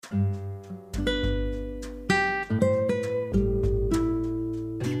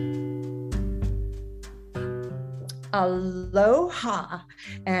Aloha,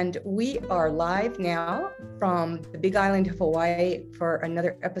 and we are live now from the Big Island of Hawaii for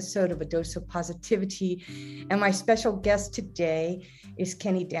another episode of A Dose of Positivity. And my special guest today is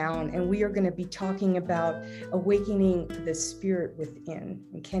Kenny Down, and we are going to be talking about awakening the spirit within.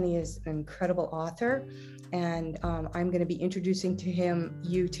 And Kenny is an incredible author, and I'm going to be introducing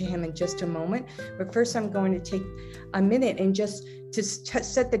you to him in just a moment. But first, I'm going to take a minute and just to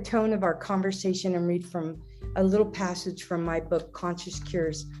set the tone of our conversation and read from a little passage from my book, Conscious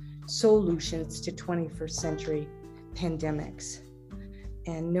Cures, Solutions to 21st Century Pandemics.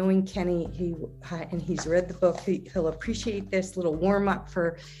 And knowing Kenny, he's read the book, he'll appreciate this little warm up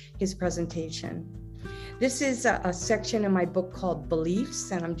for his presentation. This is a section in my book called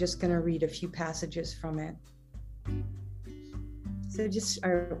Beliefs, and I'm just going to read a few passages from it. So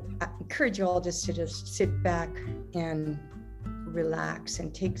I encourage you all to sit back and relax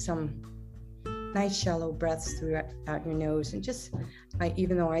and take some nice shallow breaths out your nose, and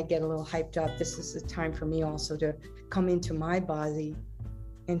even though I get a little hyped up, this is the time for me also to come into my body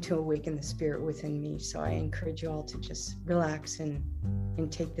and to awaken the spirit within me. So I encourage you all to just relax and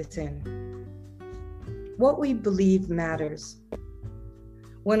take this in. What we believe matters.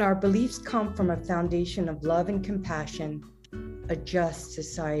 When our beliefs come from a foundation of love and compassion, a just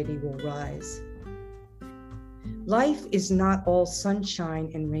society will rise. Life is not all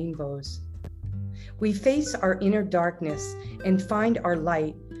sunshine and rainbows. We face our inner darkness and find our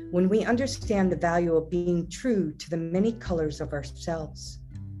light when we understand the value of being true to the many colors of ourselves.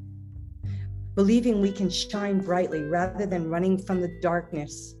 Believing we can shine brightly rather than running from the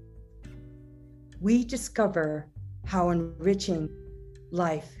darkness, we discover how enriching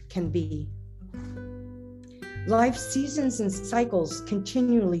life can be. Life's seasons and cycles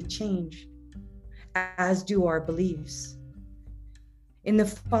continually change, as do our beliefs. In the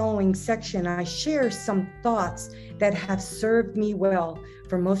following section, I share some thoughts that have served me well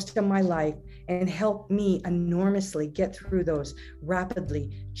for most of my life and helped me enormously get through those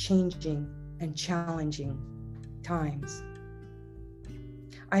rapidly changing and challenging times.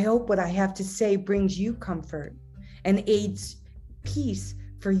 I hope what I have to say brings you comfort and aids peace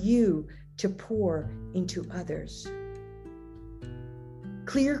for you to pour into others.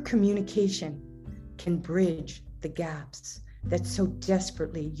 Clear communication can bridge the gaps that so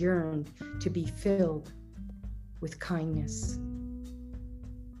desperately yearned to be filled with kindness.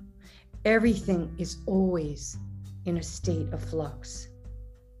 Everything is always in a state of flux.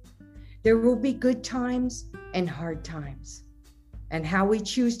 There will be good times and hard times, and how we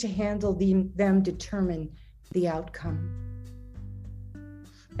choose to handle them determine the outcome.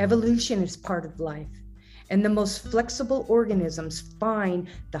 Evolution is part of life, and the most flexible organisms find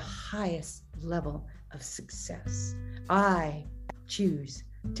the highest level of success. I choose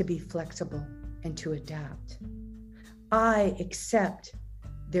to be flexible and to adapt. I accept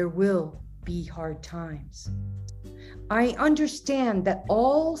there will be hard times. I understand that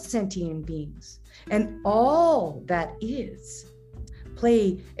all sentient beings and all that is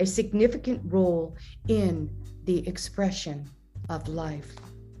play a significant role in the expression of life.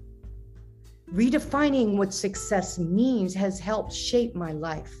 Redefining what success means has helped shape my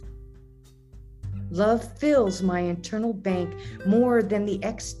life. Love fills my internal bank more than the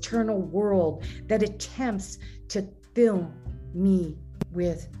external world that attempts to fill me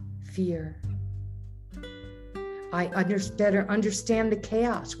with fear. I better understand the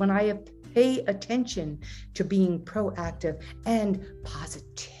chaos when I pay attention to being proactive and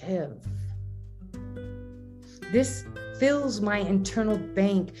positive. This fills my internal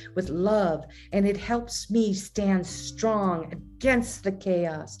bank with love, and it helps me stand strong against the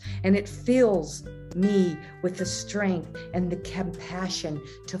chaos, and it fills me with the strength and the compassion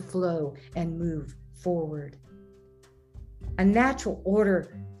to flow and move forward. A natural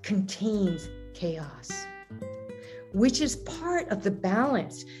order contains chaos, which is part of the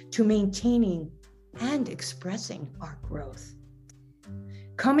balance to maintaining and expressing our growth.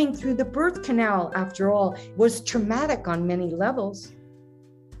 Coming through the birth canal, after all, was traumatic on many levels.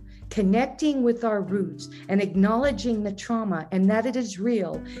 Connecting with our roots and acknowledging the trauma and that it is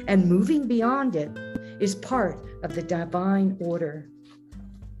real and moving beyond it is part of the divine order.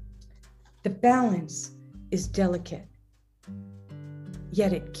 The balance is delicate,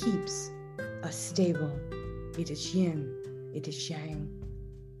 yet it keeps us stable. It is yin, it is yang.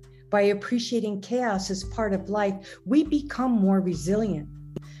 By appreciating chaos as part of life, we become more resilient.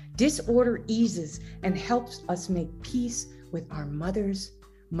 Disorder eases and helps us make peace with our mothers,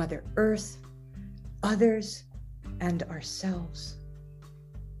 Mother Earth, others, and ourselves.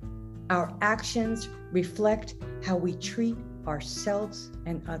 Our actions reflect how we treat ourselves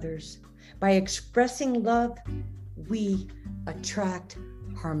and others. By expressing love, we attract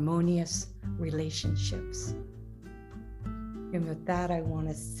harmonious relationships. And with that, I want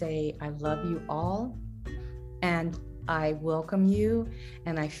to say I love you all, and I welcome you,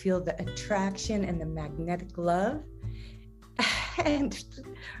 and I feel the attraction and the magnetic love, and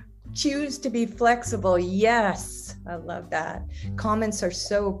choose to be flexible. Yes, I love that. Comments are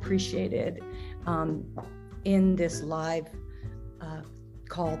so appreciated in this live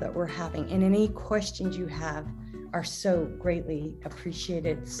call that we're having, and any questions you have are so greatly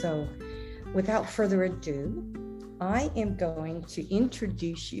appreciated. So without further ado, I am going to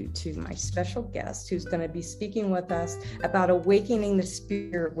introduce you to my special guest who's going to be speaking with us about awakening the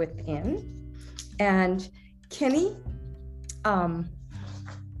spirit within. And Kenny,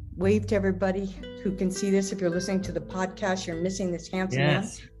 wave to everybody who can see this. If you're listening to the podcast, you're missing this handsome man.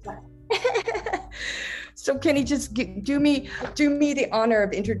 So Kenny, just do me the honor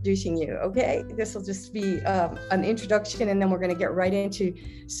of introducing you, okay? This will just be an introduction, and then we're going to get right into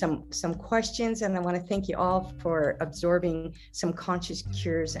some questions. And I want to thank you all for absorbing some conscious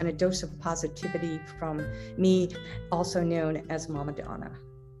cures and a dose of positivity from me, also known as Mama Donna.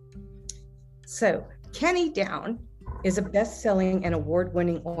 So Kenny Down is a best-selling and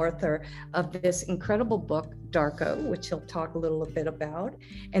award-winning author of this incredible book, Darko, which he'll talk a little bit about,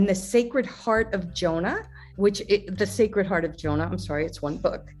 and The Sacred Heart of Jonah, it's one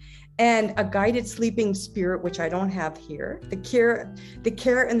book, and A Guided Sleeping Spirit, which I don't have here, The Care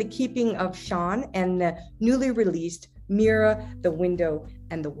and the Keeping of Sean, and the newly released Mira, the Window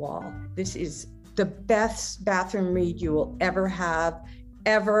and the Wall. This is the best bathroom read you will ever have,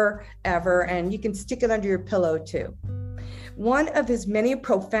 ever, and you can stick it under your pillow too. One of his many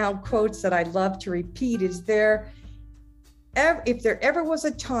profound quotes that I love to repeat is if there ever was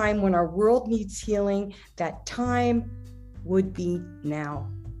a time when our world needs healing, that time would be now.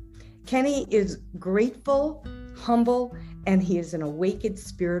 Kenny is grateful, humble, and he is an awakened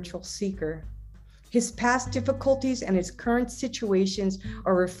spiritual seeker. His past difficulties and his current situations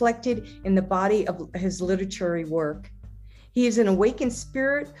are reflected in the body of his literary work. He is an awakened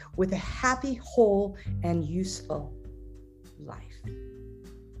spirit with a happy, whole, and useful life.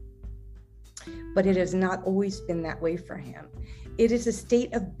 But it has not always been that way for him. It is a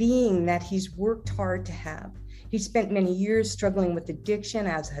state of being that he's worked hard to have. He spent many years struggling with addiction,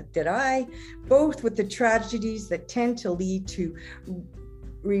 as did I, both with the tragedies that tend to lead to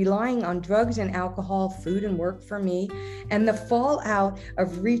relying on drugs and alcohol, food and work for me, and the fallout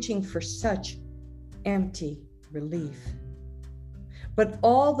of reaching for such empty relief. But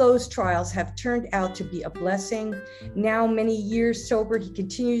all those trials have turned out to be a blessing. Now, many years sober, he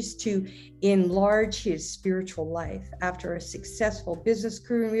continues to enlarge his spiritual life. After a successful business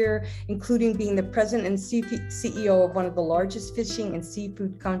career, including being the president and CEO of one of the largest fishing and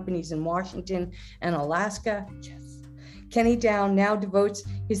seafood companies in Washington and Alaska, Kenny Down now devotes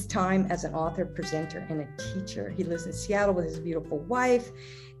his time as an author, presenter, and a teacher. He lives in Seattle with his beautiful wife,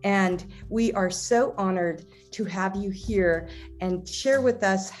 and we are so honored to have you here and share with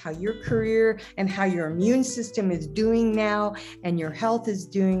us how your career and how your immune system is doing now and your health is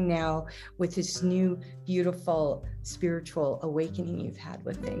doing now with this new, beautiful spiritual awakening you've had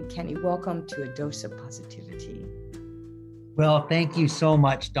within. Kenny, welcome to A Dose of Positivity. Well, thank you so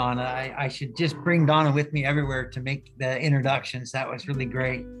much, Donna. I should just bring Donna with me everywhere to make the introductions. That was really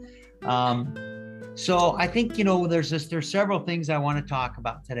great. So I think, there's several things I want to talk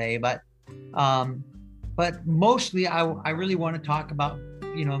about today, but mostly I really want to talk about,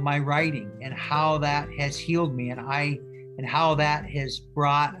 my writing and how that has healed me and how that has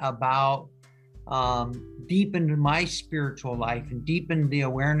brought about, deepened my spiritual life and deepened the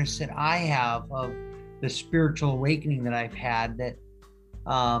awareness that I have of the spiritual awakening that I've had,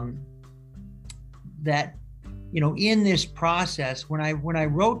 that in this process, when I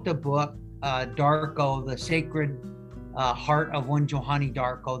wrote the book, Darko, The Sacred Heart of one Johanni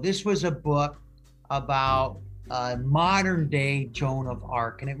Darko, this was a book about modern day Joan of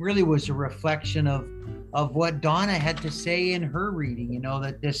Arc. And it really was a reflection of what Donna had to say in her reading,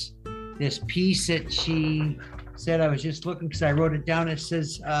 that this piece that she said, I was just looking because I wrote it down. It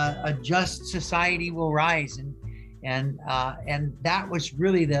says, a just society will rise. And that was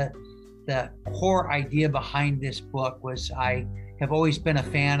really the core idea behind this book. Was I have always been a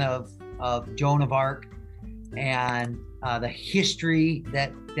fan of Joan of Arc and the history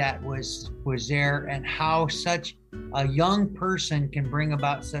that was there, and how such a young person can bring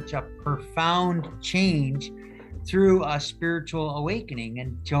about such a profound change through a spiritual awakening.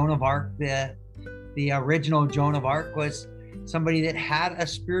 And Joan of Arc, the original Joan of Arc, was somebody that had a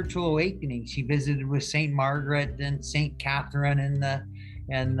spiritual awakening. She visited with Saint Margaret and Saint Catherine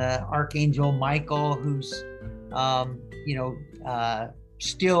and the Archangel Michael, who's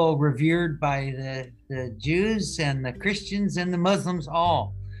still revered by the Jews and the Christians and the Muslims.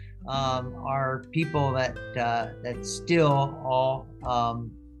 All are people that still all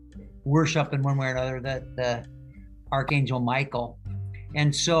worship in one way or another the Archangel Michael.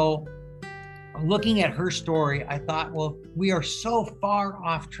 And so, looking at her story, I thought, well, we are so far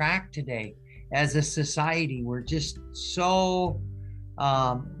off track today as a society. We're just so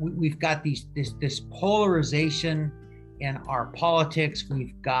we've got this polarization in our politics.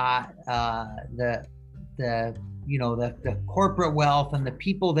 We've got the corporate wealth, and the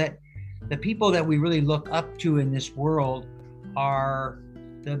people that we really look up to in this world are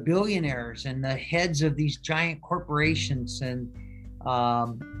the billionaires and the heads of these giant corporations, and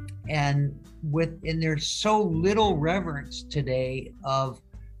there's so little reverence today of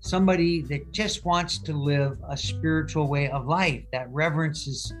somebody that just wants to live a spiritual way of life. That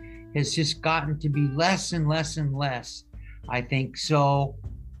reverence has just gotten to be less and less and less, I think. So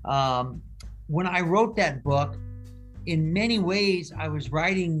when I wrote that book, in many ways, I was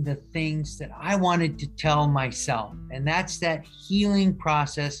writing the things that I wanted to tell myself. And that's that healing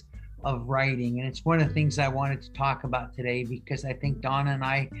process of writing. And it's one of the things I wanted to talk about today, because I think Donna and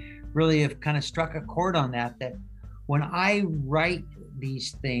I really have kind of struck a chord on that when I write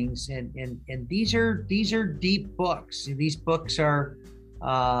these things, and these are deep books. These books are,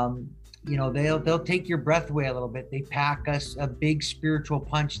 they'll take your breath away a little bit. They pack us a big spiritual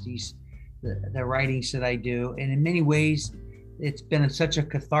punch, the writings that I do. And in many ways, it's been such a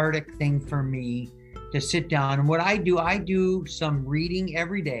cathartic thing for me to sit down. And what I do some reading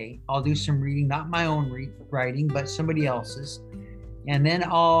every day. I'll do some reading, not my own writing, but somebody else's. And then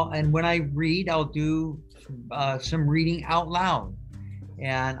when I read, I'll do some reading out loud.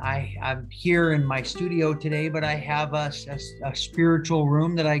 And I'm here in my studio today, but I have a spiritual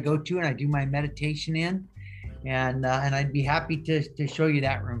room that I go to and I do my meditation in. And I'd be happy to show you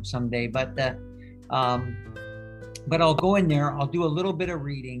that room someday. But I'll go in there, I'll do a little bit of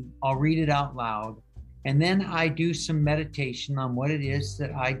reading, I'll read it out loud, and then I do some meditation on what it is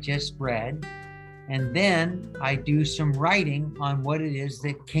that I just read. And then I do some writing on what it is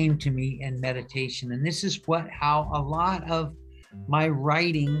that came to me in meditation. And this is how a lot of my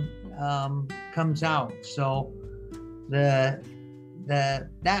writing comes out. So that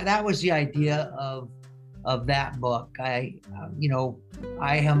was the idea of that book. I've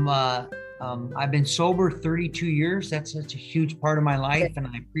been sober 32 years. That's such a huge part of my life. And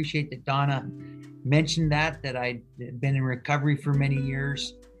I appreciate that Donna mentioned that I'd been in recovery for many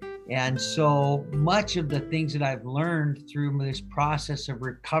years. And so much of the things that I've learned through this process of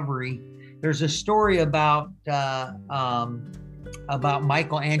recovery, there's a story about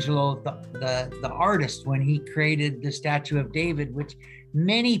Michelangelo, the artist, when he created the statue of David, which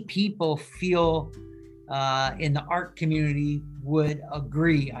many people feel in the art community would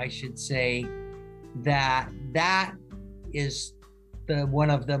agree, I should say, that is one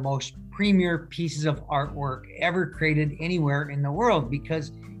of the most premier pieces of artwork ever created anywhere in the world,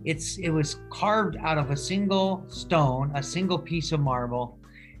 because it was carved out of a single stone, a single piece of marble,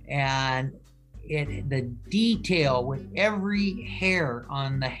 and the detail with every hair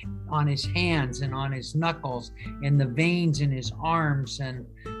on his hands and on his knuckles, and the veins in his arms, and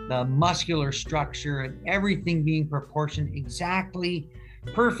the muscular structure, and everything being proportioned exactly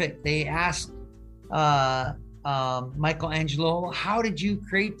perfect. They asked Michelangelo, how did you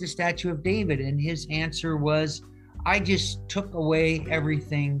create the statue of David? And his answer was, I just took away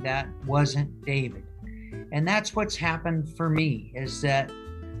everything that wasn't David. And that's what's happened for me, is that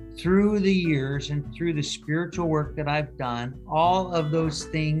through the years and through the spiritual work that I've done, all of those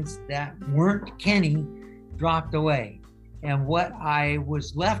things that weren't Kenny dropped away. And what I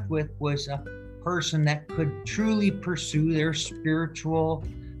was left with was a person that could truly pursue their spiritual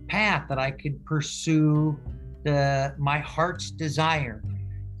path, that I could pursue my heart's desire.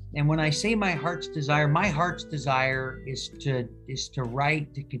 And when I say my heart's desire is to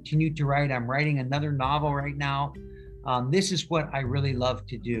write, to continue to write. I'm writing another novel right now. This is what I really love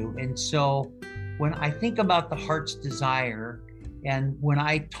to do. And so when I think about the heart's desire, and when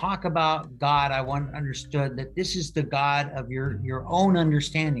I talk about God, I want understood that this is the God of your own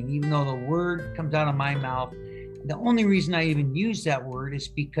understanding. Even though the word comes out of my mouth, the only reason I even use that word is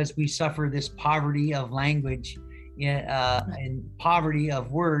because we suffer this poverty of language and poverty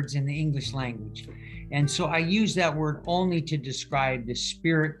of words in the English language. And so I use that word only to describe the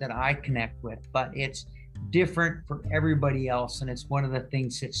spirit that I connect with, but it's different for everybody else. And it's one of the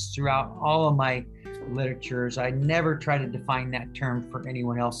things that's throughout all of my literatures. I never try to define that term for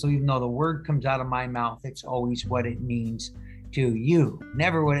anyone else. So even though the word comes out of my mouth, it's always what it means to you,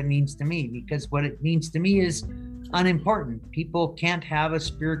 never what it means to me, because what it means to me is unimportant. People can't have a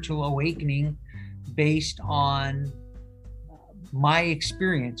spiritual awakening based on my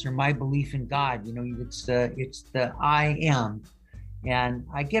experience or my belief in God. You know, it's the I am, and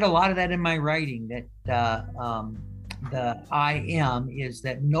I get a lot of that in my writing. That the I am is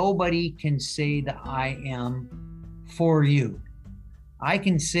that nobody can say the I am for you. I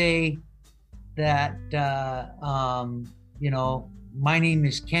can say that you know, my name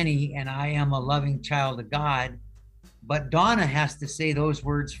is Kenny and I am a loving child of God, but Donna has to say those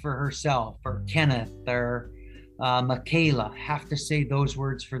words for herself, or Kenneth or Michaela have to say those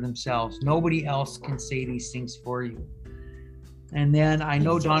words for themselves. Nobody else can say these things for you. And then I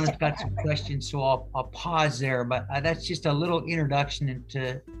know Donna's got some questions, so I'll pause there. But that's just a little introduction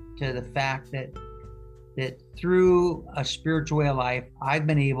into the fact that through a spiritual way of life, I've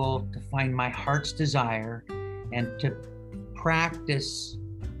been able to find my heart's desire and to practice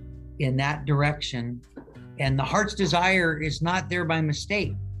in that direction. And the heart's desire is not there by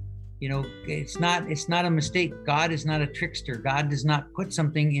mistake. You know, it's not a mistake. God is not a trickster. God does not put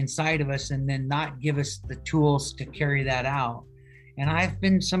something inside of us and then not give us the tools to carry that out. And I've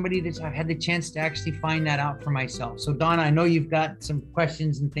been somebody I've had the chance to actually find that out for myself. So Donna, I know you've got some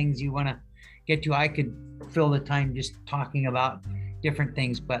questions and things you want to get to. I could fill the time just talking about different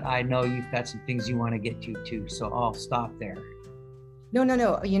things, but I know you've got some things you want to get to too. So I'll stop there.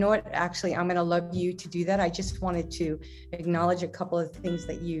 No. You know what? Actually, I'm going to love you to do that. I just wanted to acknowledge a couple of things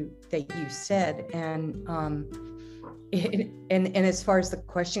that you said, and as far as the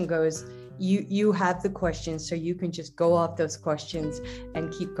question goes, you have the questions, so you can just go off those questions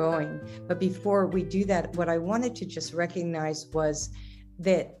and keep going. But before we do that, what I wanted to just recognize was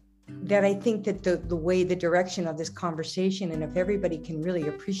that I think that the way, the direction of this conversation, and if everybody can really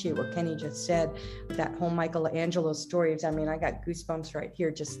appreciate what Kenny just said, that whole Michelangelo story, I mean, I got goosebumps right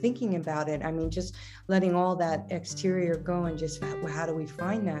here just thinking about it. I mean, just letting all that exterior go and just how do we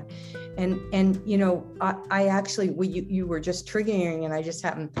find that? And you know, I actually, you were just triggering, and I just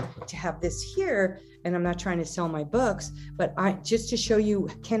happened to have this here. And I'm not trying to sell my books, but just to show you,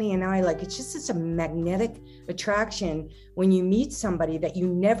 Kenny and I, like, it's just a magnetic attraction when you meet somebody that you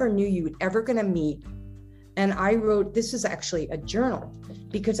never knew you were ever going to meet. And I wrote, this is actually a journal,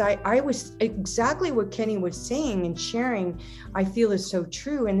 because I was exactly what Kenny was saying and sharing, I feel is so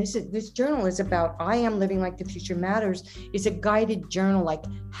true. And this journal is about, I am living like the future matters. It's a guided journal. Like,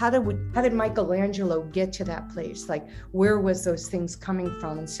 how did Michelangelo get to that place? Like, where was those things coming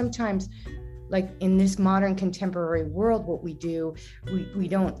from? And sometimes, like in this modern contemporary world, what we do, we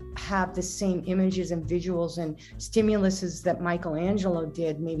don't have the same images and visuals and stimuluses that Michelangelo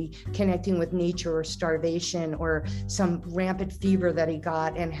did, maybe connecting with nature or starvation or some rampant fever that he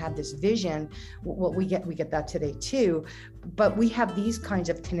got and had this vision. What we get that today too, but we have these kinds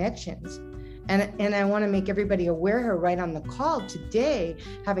of connections. And I want to make everybody aware here right on the call today,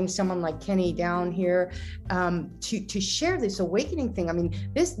 having someone like Kenny down here to share this awakening thing. I mean,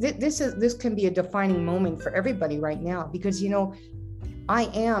 this can be a defining moment for everybody right now, because, you know, I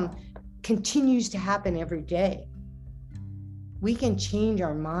am continues to happen every day. We can change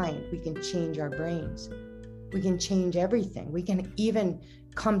our mind. We can change our brains. We can change everything. We can even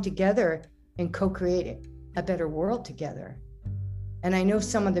come together and co-create a better world together. And I know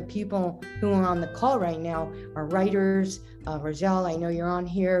some of the people who are on the call right now are writers. Roselle, I know you're on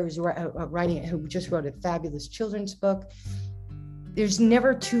here, who's who just wrote a fabulous children's book. There's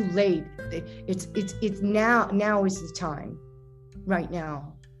never too late. It's now. Now is the time. Right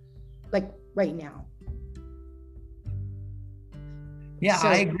now, like right now. Yeah, so,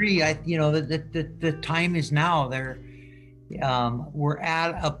 I agree. The time is now. We're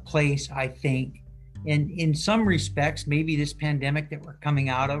at a place, I think. And in some respects, maybe this pandemic that we're coming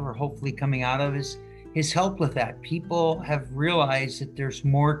out of, or hopefully coming out of, has helped with that. People have realized that there's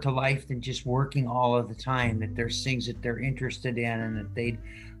more to life than just working all of the time, that there's things that they're interested in and that they'd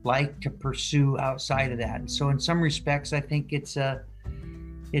like to pursue outside of that. And so in some respects, I think it's a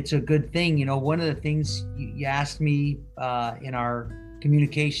good thing. You know, one of the things you asked me in our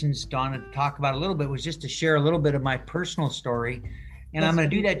communications, Donna, to talk about a little bit was just to share a little bit of my personal story. And I'm going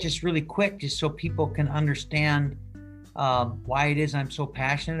to do that just really quick, just so people can understand why it is I'm so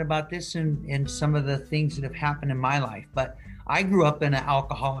passionate about this and some of the things that have happened in my life. But I grew up in an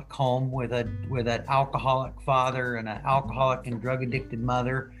alcoholic home with an alcoholic father and an alcoholic and drug addicted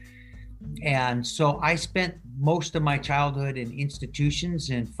mother. And so I spent most of my childhood in institutions,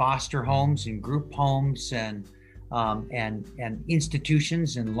 in foster homes and group homes and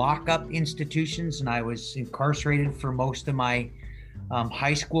institutions and lockup institutions. And I was incarcerated for most of my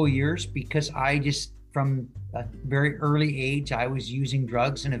high school years because I just from a very early age, I was using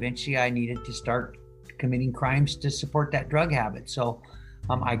drugs, and eventually I needed to start committing crimes to support that drug habit. So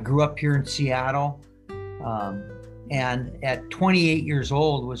I grew up here in Seattle. And at 28 years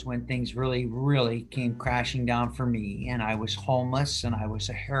old was when things really, really came crashing down for me. And I was homeless and I was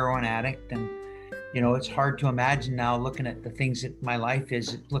a heroin addict. And, it's hard to imagine now looking at the things that my life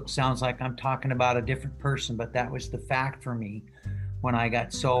is. Sounds like I'm talking about a different person, but that was the fact for me when I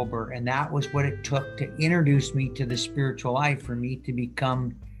got sober. And that was what it took to introduce me to the spiritual life, for me to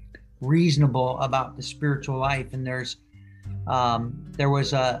become reasonable about the spiritual life. And there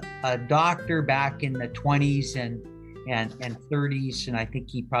was a doctor back in the 20s and 30s, and I think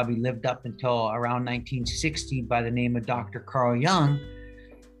he probably lived up until around 1960, by the name of Dr. Carl Jung.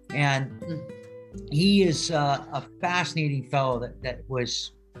 And he is a fascinating fellow that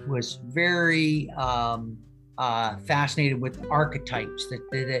was very fascinated with archetypes,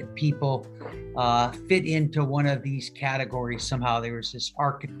 that people fit into one of these categories somehow. There was this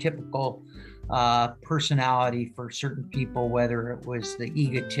archetypical personality for certain people, whether it was the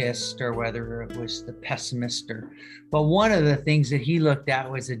egotist or whether it was the pessimist. But one of the things that he looked at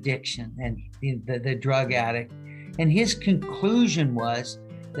was addiction and the drug addict. And his conclusion was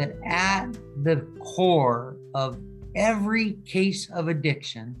that at the core of every case of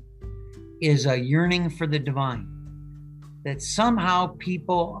addiction is a yearning for the divine. That somehow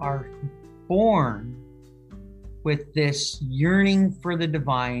people are born with this yearning for the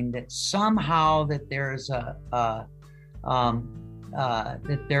divine, that somehow that there is that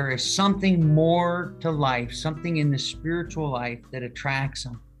there is something more to life, something in the spiritual life that attracts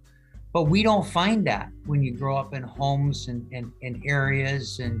them. But we don't find that when you grow up in homes and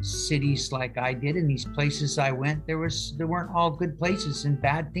areas and cities like I did. In these places I went, there weren't all good places, and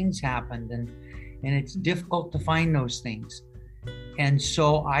bad things happened, and it's difficult to find those things. And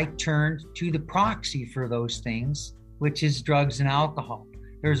so I turned to the proxy for those things, which is drugs and alcohol.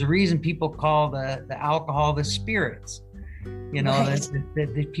 There's a reason people call the alcohol the spirits. Right.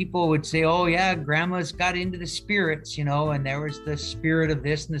 The people would say, oh yeah, grandma's got into the spirits, and there was the spirit of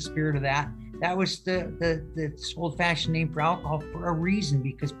this and the spirit of that. That was the old-fashioned name for alcohol for a reason,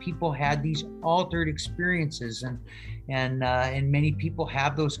 because people had these altered experiences, and many people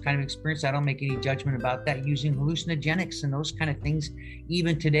have those kind of experiences. I don't make any judgment about that, using hallucinogenics and those kind of things.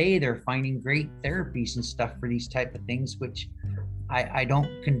 Even today, they're finding great therapies and stuff for these type of things, which I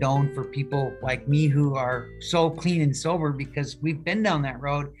don't condone for people like me who are so clean and sober, because we've been down that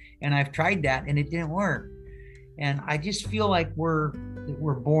road and I've tried that and it didn't work. And I just feel like we're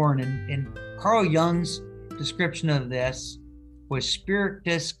born, and Carl Jung's description of this was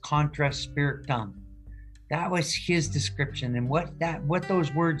spiritus contra spiritum. That was his description. And what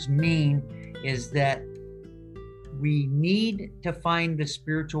those words mean is that we need to find the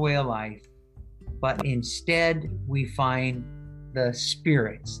spiritual way of life, but instead we find the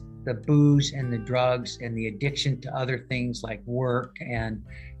spirits, the booze and the drugs and the addiction to other things like work and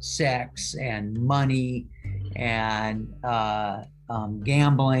sex and money and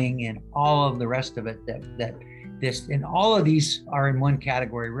gambling and all of the rest of it, that this, and all of these are in one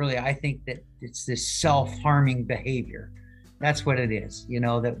category. Really, I think that it's this self-harming behavior. That's what it is,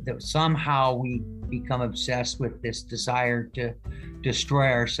 that somehow we become obsessed with this desire to destroy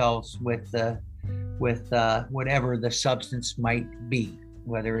ourselves with whatever the substance might be,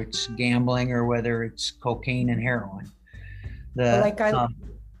 whether it's gambling or whether it's cocaine and heroin. I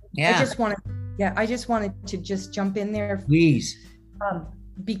just wanted to just jump in there, please,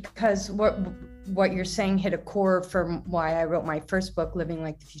 because what you're saying hit a core from why I wrote my first book, Living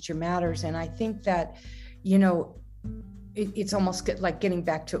Like the Future Matters. And I think that, it's almost like getting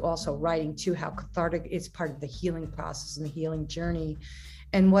back to also writing too, how cathartic is part of the healing process and the healing journey.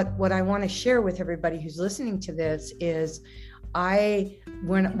 And what I want to share with everybody who's listening to this is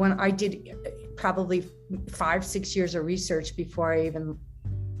when I did probably 5-6 years of research before I even,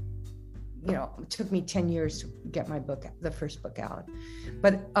 it took me 10 years to get the first book out.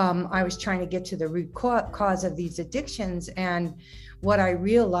 But I was trying to get to the root cause of these addictions. And what I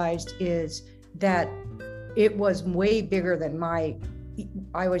realized is that it was way bigger than I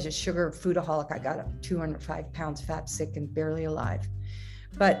was a sugar foodaholic. I got up 205 pounds fat, sick, and barely alive.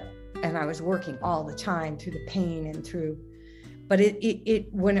 And I was working all the time through the pain and but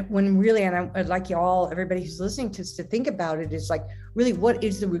when really, and I'd like everybody who's listening to think about it, is like, really, what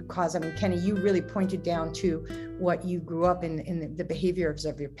is the root cause? I mean, Kenny, you really pointed down to what you grew up in the behaviors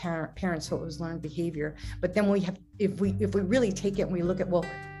of your parents, so it was learned behavior. But then if we really take it and we look at, well,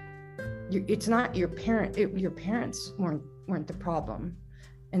 it's not your parents weren't the problem.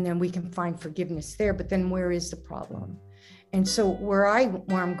 And then we can find forgiveness there, but then where is the problem? And so where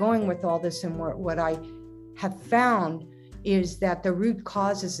I'm going with all this, and what I have found is that the root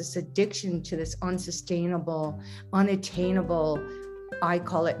cause is this addiction to this unsustainable, unattainable, I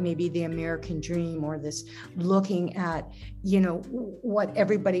call it maybe the American dream, or this looking at, what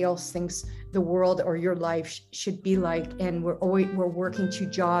everybody else thinks the world or your life should be like. And we're working 2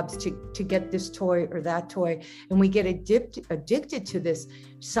 jobs to get this toy or that toy. And we get addicted to this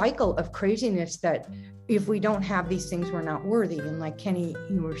cycle of craziness that if we don't have these things, we're not worthy. And like Kenny,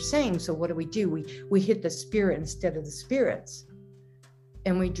 you were saying, so what do? We hit the spirit instead of the spirits.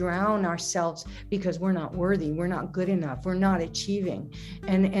 And we drown ourselves because we're not worthy, we're not good enough, we're not achieving.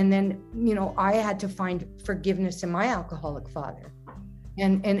 And then, I had to find forgiveness in my alcoholic father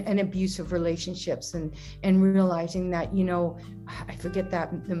and abusive relationships, and realizing that, I forget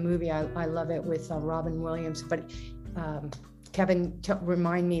the movie, I love it, with Robin Williams, but Kevin,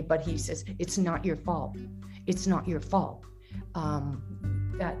 remind me, but he says, it's not your fault. It's not your fault.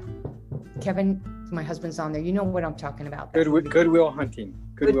 That Kevin, my husband's on there. You know what I'm talking about. Good Will Hunting.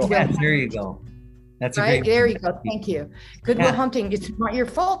 Yes, there you go. That's a right. Great There you go. Thank you. Good Will Hunting. It's not your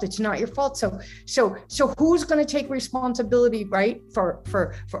fault. It's not your fault. So who's going to take responsibility, right, for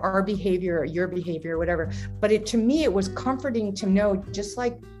our behavior or your behavior or whatever? But to me, it was comforting to know, just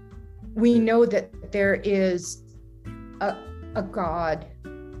like we know that there is a God,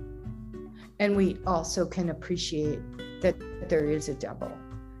 and we also can appreciate that there is a devil,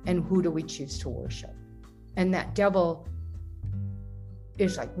 and who do we choose to worship? And that devil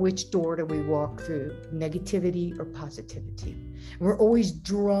is like, which door do we walk through, negativity or positivity? We're always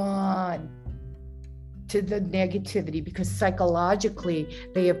drawn to the negativity because psychologically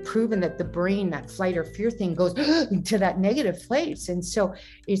they have proven that the brain, that flight or fear thing, goes to that negative place. And so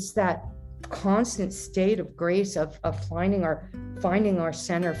it's that constant state of grace of finding our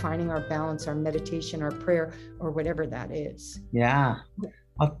center, finding our balance, our meditation, our prayer, or whatever that is. Yeah.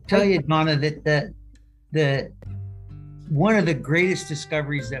 I'll tell you, Donna, that the one of the greatest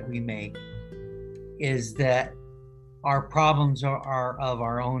discoveries that we make is that our problems are of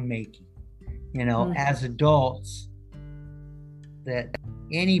our own making. As adults, that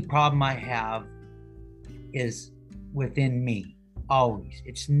any problem I have is within me, always.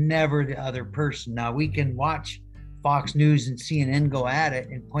 It's never the other person. Now, we can watch Fox News and CNN go at it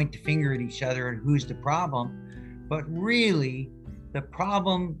and point the finger at each other and who's the problem, but really, the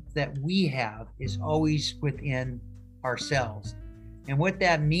problem that we have is always within ourselves. And what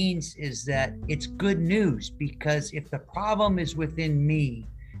that means is that it's good news, because if the problem is within me,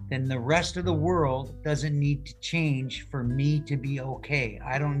 then the rest of the world doesn't need to change for me to be okay.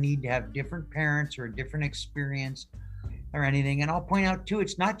 I don't need to have different parents or a different experience or anything. And I'll point out too,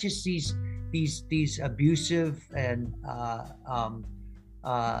 it's not just these abusive and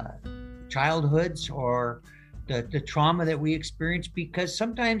childhoods or the trauma that we experience, because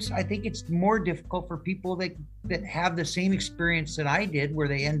sometimes I think it's more difficult for people that have the same experience that I did, where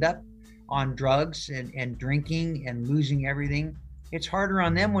they end up on drugs and drinking and losing everything. It's harder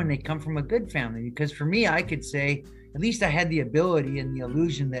on them when they come from a good family, because for me, I could say, at least I had the ability and the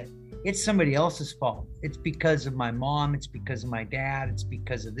illusion that it's somebody else's fault. It's because of my mom, it's because of my dad, it's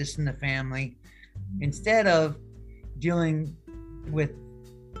because of this in the family, instead of dealing with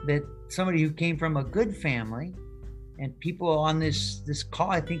that somebody who came from a good family. And people on this call,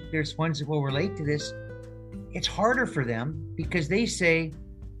 I think there's ones that will relate to this. It's harder for them because they say,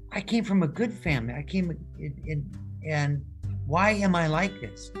 I came from a good family. I came in, and why am I like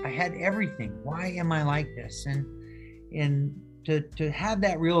this? I had everything. Why am I like this? And to have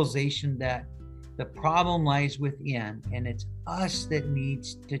that realization that the problem lies within, and it's us that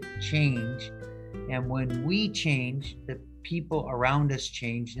needs to change. And when we change, the people around us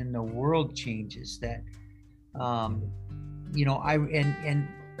change, and the world changes. That on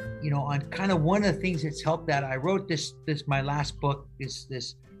kind of one of the things that's helped that, I wrote this my last book is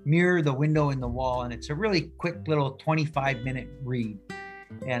this Mirror, the Window in the Wall, and it's a really quick little 25-minute read,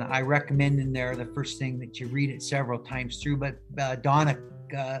 and I recommend in there the first thing that you read it several times through. But Donna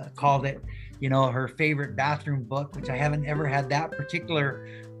called it her favorite bathroom book, which I haven't ever had that particular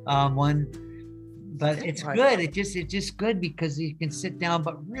one, but it's good. It's just good because you can sit down.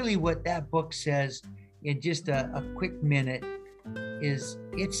 But really what that book says in just a quick minute is,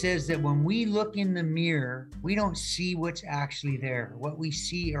 it says that when we look in the mirror, we don't see what's actually there. What we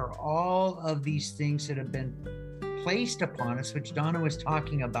see are all of these things that have been placed upon us, which Donna was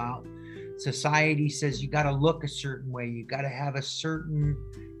talking about. Society says you got to look a certain way, you got to have a certain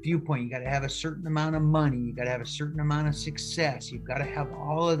viewpoint, you got to have a certain amount of money, you got to have a certain amount of success, you've got to have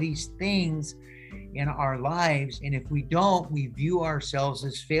all of these things. in our lives. And if we don't, we view ourselves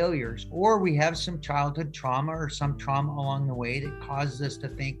as failures, or we have some childhood trauma or some trauma along the way that causes us to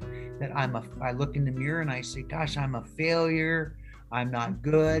think that I look in the mirror and I say, gosh, I'm a failure. I'm not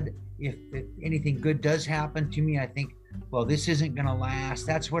good. If anything good does happen to me, I think, well, this isn't going to last.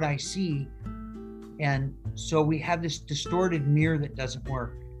 That's what I see. And so we have this distorted mirror that doesn't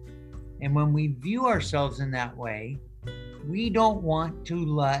work. And when we view ourselves in that way, we don't want to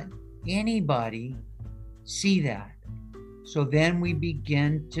let anybody see that. So then we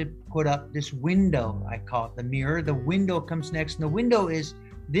begin to put up this window. I call it the mirror. The window comes next. And the window is,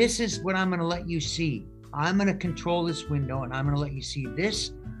 this is what I'm going to let you see. I'm going to control this window, and I'm going to let you see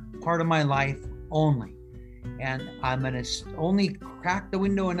this part of my life only. And I'm going to only crack the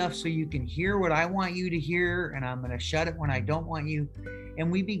window enough so you can hear what I want you to hear, and I'm going to shut it when I don't want you.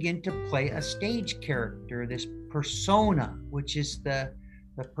 And we begin to play a stage character, this persona, which is the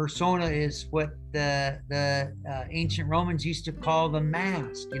persona is what the ancient Romans used to call the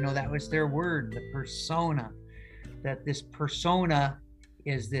mask. That was their word, the persona. That this persona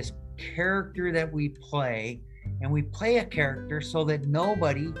is this character that we play, and we play a character so that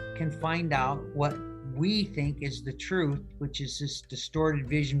nobody can find out what we think is the truth, which is this distorted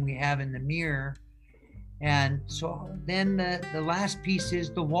vision we have in the mirror. And so then the last piece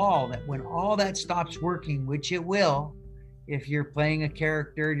is the wall, that when all that stops working, which it will, if you're playing a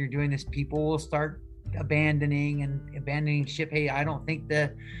character and you're doing this, people will start abandoning ship. Hey, I don't think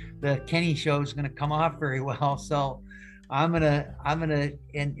the Kenny show is going to come off very well. So I'm gonna,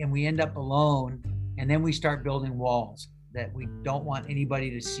 and we end up alone. And then we start building walls that we don't want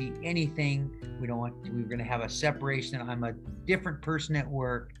anybody to see anything. We're going to have a separation. I'm a different person at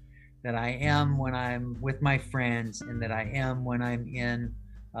work that I am when I'm with my friends, and that I am when I'm in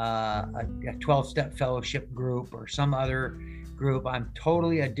a 12-step fellowship group or some other group. I'm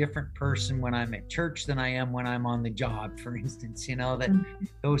totally a different person when I'm at church than I am when I'm on the job, for instance,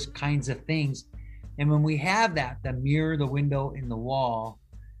 those kinds of things. And when we have that, the mirror, the window, and the wall,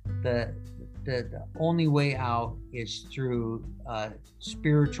 the only way out is through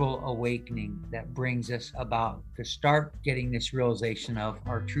spiritual awakening that brings us about to start getting this realization of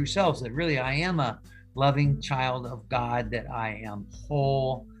our true selves, that really I am a loving child of God, that I am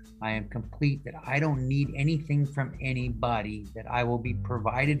whole, I am complete, that I don't need anything from anybody, that I will be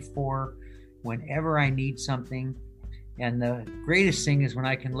provided for whenever I need something. And the greatest thing is when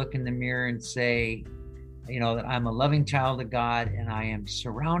I can look in the mirror and say, that I'm a loving child of God, and I am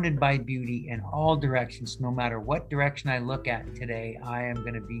surrounded by beauty in all directions. No matter what direction I look at today, I am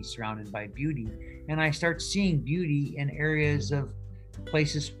going to be surrounded by beauty. And I start seeing beauty in areas of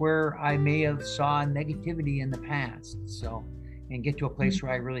places where I may have saw negativity in the past. So, and get to a place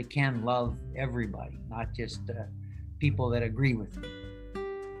where I really can love everybody, not just people that agree with me.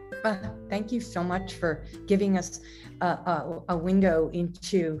 Thank you so much for giving us a window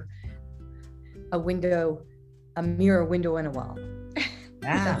into a mirror, window, and a wall.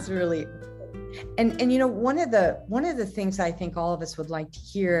 Yeah. That's really, and one of the things I think all of us would like to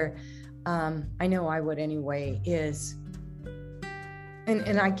hear, I know I would anyway, is,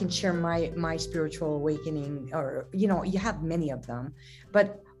 and I can share my spiritual awakening, or you have many of them,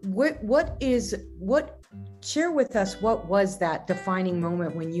 but share with us, what was that defining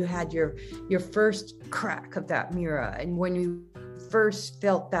moment when you had your first crack of that mirror, and when you first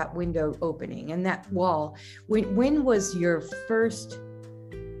felt that window opening and that wall? When was your first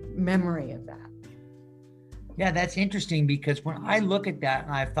memory of that? Yeah, that's interesting, because when I look at that,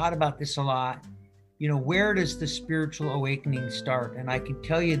 and I've thought about this a lot, where does the spiritual awakening start? And I can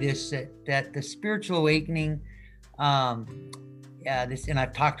tell you this, that the spiritual awakening, and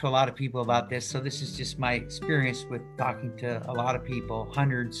I've talked to a lot of people about this, so this is just my experience with talking to a lot of people,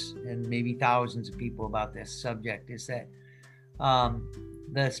 hundreds and maybe thousands of people about this subject, is that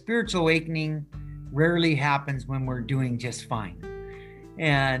the spiritual awakening rarely happens when we're doing just fine.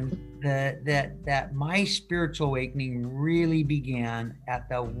 And that my spiritual awakening really began at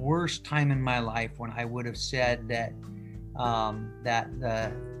the worst time in my life, when I would have said that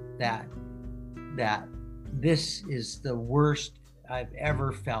this is the worst I've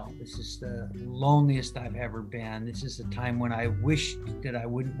ever felt. This is the loneliest I've ever been. This is the time when I wished that I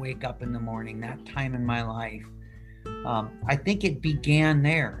wouldn't wake up in the morning, that time in my life. I think it began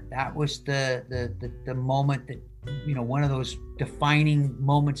there. That was the moment that, one of those defining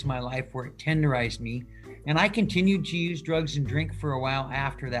moments in my life where it tenderized me. And I continued to use drugs and drink for a while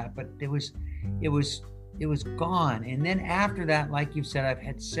after that, but it was gone. And then after that, like you've said, I've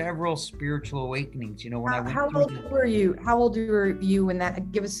had several spiritual awakenings. When I went How old were you? How old were you when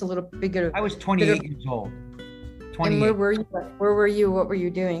that? Give us a little bigger. I was 28 years old. And where 28. were you? Where were you? What were you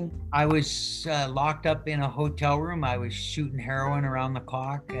doing? I was locked up in a hotel room. I was shooting heroin around the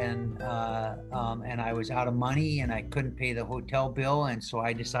clock, and I was out of money, and I couldn't pay the hotel bill, and so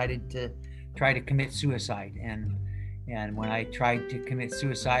I decided to try to commit suicide. And when I tried to commit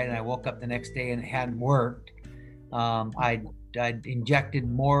suicide, and I woke up the next day and it hadn't worked, I'd injected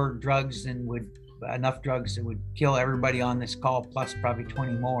more drugs than enough drugs that would kill everybody on this call, plus probably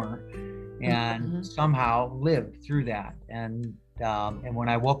 20 more, and somehow lived through that. And when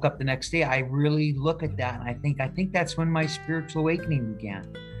I woke up the next day, I really look at that, and I think that's when my spiritual awakening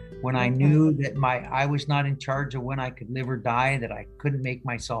began. When I knew that I was not in charge of when I could live or die, that I couldn't make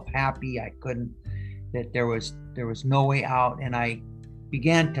myself happy, that there was no way out, and I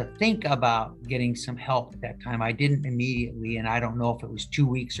began to think about getting some help at that time. I didn't immediately, and I don't know if it was 2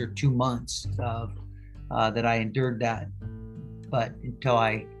 weeks or 2 months of that I endured that, but until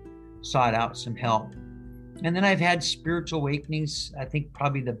I sought out some help. And then I've had spiritual awakenings. I think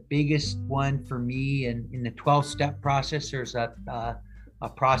probably the biggest one for me in the 12-step process, there's a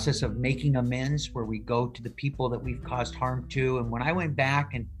process of making amends where we go to the people that we've caused harm to. And when I went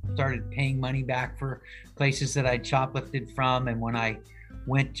back and started paying money back for places that I'd shoplifted from, and when I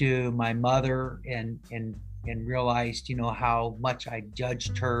went to my mother and realized, how much I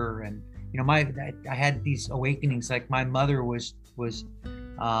judged her, and I had these awakenings. Like my mother was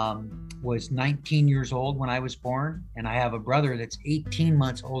 19 years old when I was born, and I have a brother that's 18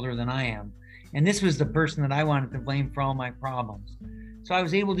 months older than I am. And this was the person that I wanted to blame for all my problems. So I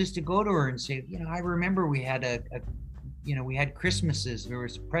was able just to go to her and say, I remember we had we had Christmases, there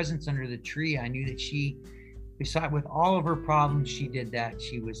was presents under the tree. I knew that beside with all of her problems, she did that.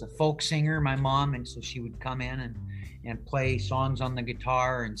 She was a folk singer, my mom, and so she would come in and play songs on the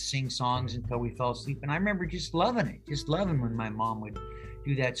guitar and sing songs until we fell asleep. And I remember just loving when my mom would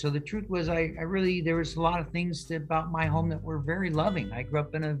do that. So the truth was, I really, there was a lot of things about my home that were very loving. I grew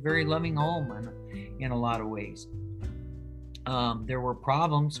up in a very loving home in a lot of ways. There were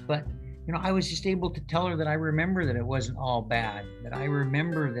problems, but I was just able to tell her that I remember that it wasn't all bad, that I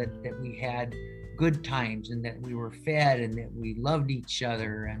remember that we had good times, and that we were fed, and that we loved each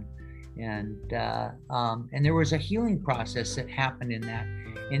other, and there was a healing process that happened in that.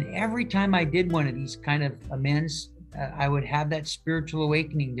 And every time I did one of these kind of amends, I would have that spiritual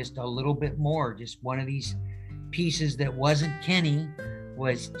awakening just a little bit more. Just one of these pieces that wasn't Kenny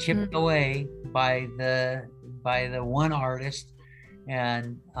was chipped away by the one artist,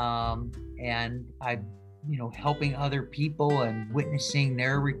 and I, helping other people and witnessing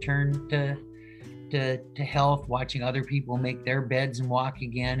their return to health, watching other people make their beds and walk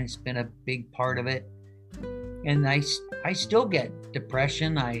again has been a big part of it. And I still get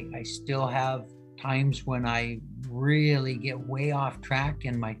depression. I still have times when I really get way off track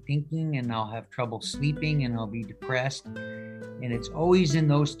in my thinking, and I'll have trouble sleeping, and I'll be depressed. And it's always in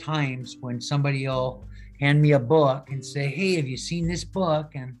those times when somebody will hand me a book and say, "Hey, have you seen this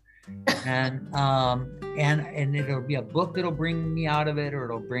book?" And it'll be a book that'll bring me out of it, or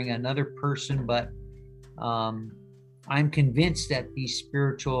it'll bring another person. But I'm convinced that these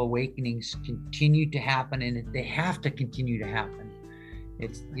spiritual awakenings continue to happen, and they have to continue to happen.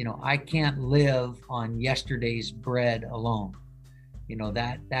 It's, I can't live on yesterday's bread alone. And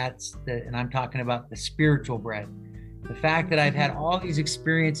I'm talking about the spiritual bread. The fact that I've had all these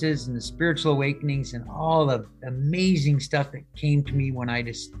experiences and the spiritual awakenings and all the amazing stuff that came to me when I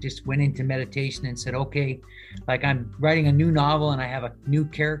just went into meditation and said, okay, like I'm writing a new novel and I have a new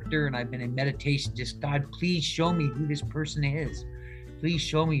character, and I've been in meditation, just, God, please show me who this person is. Please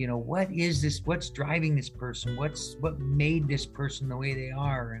show me, what is this? What's driving this person? What made this person the way they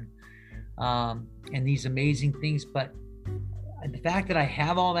are? And these amazing things. But the fact that I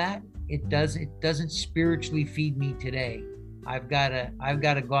have all that, it doesn't spiritually feed me today. I've got to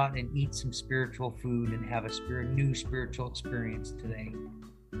go out and eat some spiritual food and have a new spiritual experience today.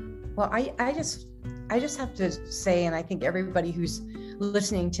 Well, I just have to say, and I think everybody who's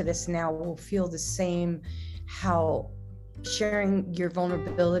listening to this now will feel the same, how sharing your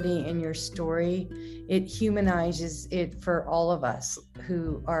vulnerability and your story, it humanizes it for all of us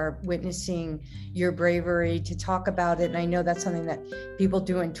who are witnessing your bravery to talk about it. And I know that's something that people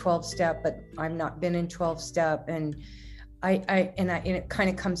do in 12-step, but I've not been in 12-step. And it kind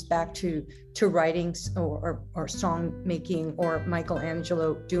of comes back to writing or song making, or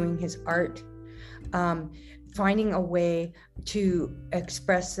Michelangelo doing his art. Finding a way to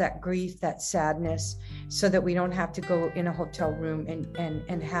express that grief, that sadness, so that we don't have to go in a hotel room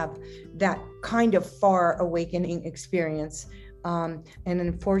and have that kind of far awakening experience And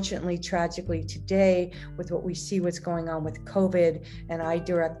unfortunately, tragically today, with what we see what's going on with COVID, and I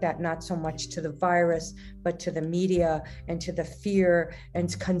direct that not so much to the virus, but to the media and to the fear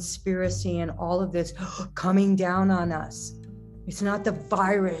and conspiracy and all of this coming down on us. It's not the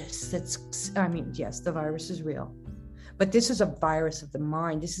virus that's, I mean, yes, the virus is real, but this is a virus of the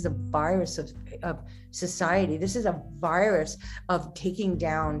mind. This is a virus of society. This is a virus of taking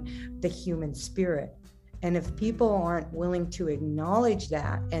down the human spirit. And if people aren't willing to acknowledge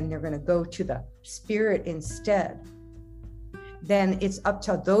that, and they're going to go to the spirit instead, then it's up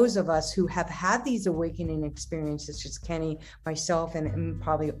to those of us who have had these awakening experiences, such as Kenny, myself, and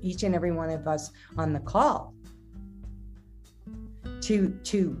probably each and every one of us on the call,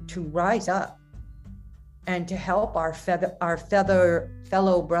 to rise up and to help our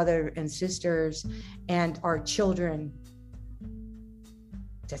fellow brother and sisters and our children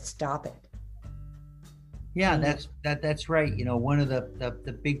to stop it. Yeah, that's right. You know, one of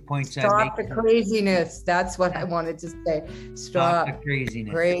the big points I stop make. The craziness. That's what I wanted to say. Stop the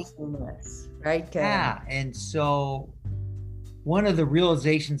craziness. Right, Kevin? Yeah, and so one of the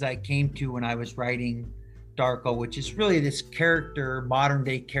realizations I came to when I was writing Darko, which is really this character, modern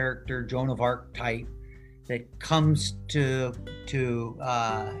day character, Joan of Arc type, that comes to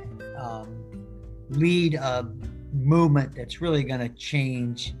lead a movement that's really going to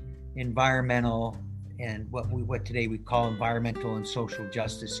change environmental and what today we call environmental and social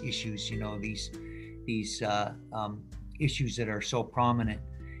justice issues. You know, these issues that are so prominent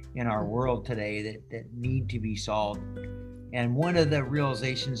in our world today that need to be solved. And one of the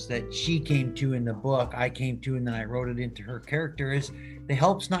realizations that she came to in the book, I came to, and then I wrote it into her character, is the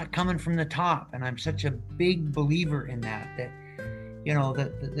help's not coming from the top. And I'm such a big believer in that you know,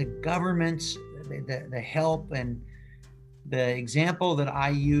 the governments, the help, and the example that I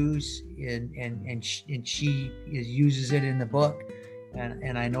use and she uses it in the book.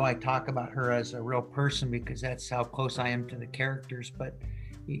 And I know I talk about her as a real person because that's how close I am to the characters. But,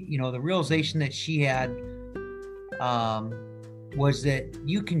 you know, the realization that she had was that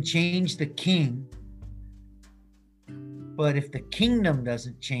you can change the king, but if the kingdom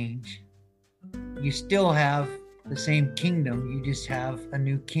doesn't change, you still have the same kingdom, you just have a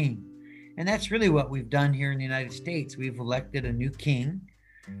new king. And that's really what we've done here in the United States. We've elected a new king,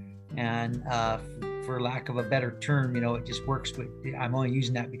 and for lack of a better term, you know, it just works with, I'm only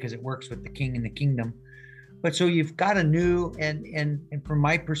using that because it works with the king and the kingdom. But so you've got a new, and from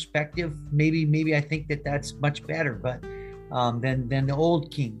my perspective, maybe I think that that's much better, but than the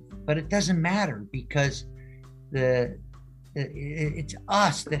old king. But it doesn't matter because it's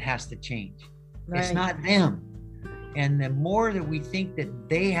us that has to change. Right. It's not them. And the more that we think that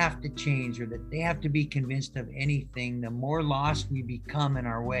they have to change or that they have to be convinced of anything, the more lost we become in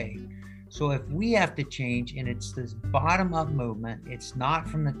our way. So if we have to change, and it's this bottom-up movement, it's not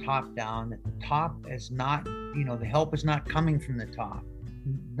from the top down, that the top is not, you know, the help is not coming from the top,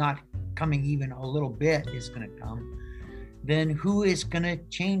 not coming even a little bit is going to come, then who is going to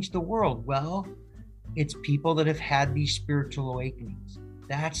change the world? Well, it's people that have had these spiritual awakenings.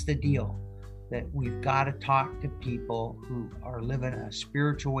 That's the deal. That we've got to talk to people who are living a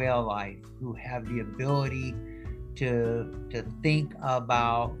spiritual way of life, who have the ability to think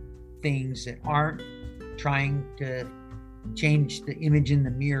about things that aren't trying to change the image in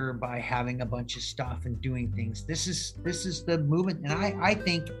the mirror by having a bunch of stuff and doing things. This is the movement, and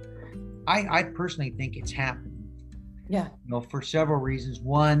I personally think it's happening. Yeah. You know, for several reasons.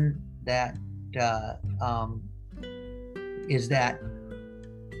 One that is that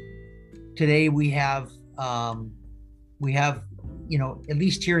today we have, you know, at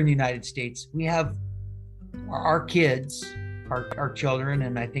least here in the United States, we have our kids, our children,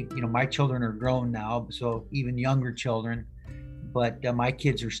 and I think, you know, my children are grown now, so even younger children, but my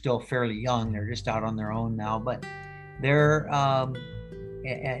kids are still fairly young. They're just out on their own now, but they're, and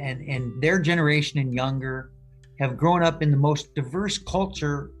their generation and younger have grown up in the most diverse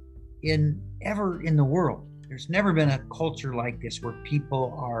culture ever in the world. There's never been a culture like this where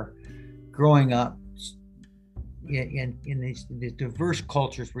people are growing up in these diverse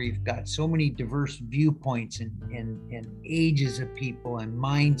cultures where you've got so many diverse viewpoints and ages of people and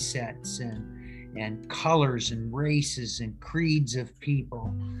mindsets and colors and races and creeds of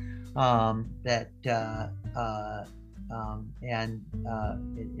people and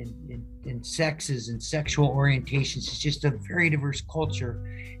sexes and sexual orientations. It's just a very diverse culture.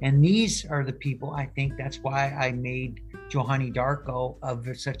 And these are the people, I think that's why I made Juhani Darko of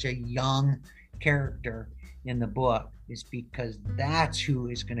such a young character in the book, is because that's who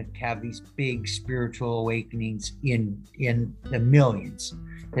is going to have these big spiritual awakenings in the millions,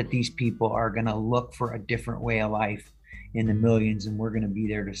 that these people are going to look for a different way of life in the millions, and we're going to be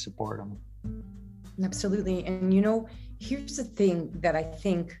there to support them. Absolutely. And here's the thing that I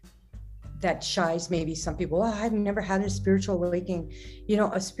think that shies maybe some people. Oh, I've never had a spiritual awakening.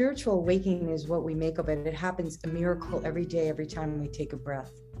 A spiritual awakening is what we make of it. It happens a miracle every day, every time we take a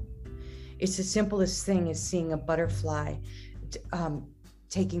breath. It's the simplest thing as seeing a butterfly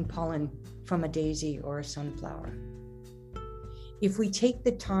taking pollen from a daisy or a sunflower. If we take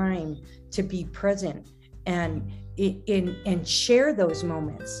the time to be present and share those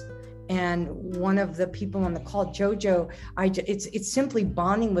moments. And one of the people on the call, Jojo, it's simply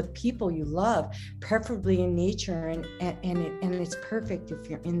bonding with people you love, preferably in nature, and it's perfect if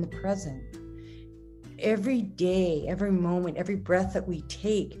you're in the present. Every day, every moment, every breath that we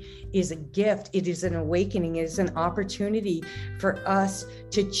take is a gift. It is an awakening. It is an opportunity for us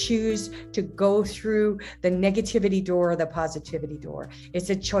to choose to go through the negativity door or the positivity door. It's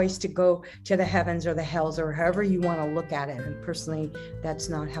a choice to go to the heavens or the hells or however you want to look at it. And personally, that's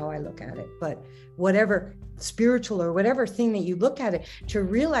not how I look at it. But whatever spiritual or whatever thing that you look at it, to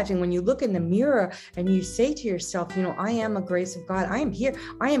realizing when you look in the mirror and you say to yourself, I am a grace of God. I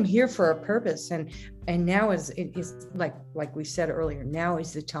am here for a purpose. And now is like we said earlier, now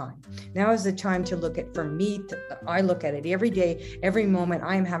is the time. Now is the time to look at, for me, I look at it every day, every moment.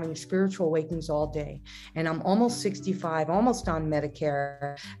 I am having spiritual awakenings all day. And I'm almost 65, almost on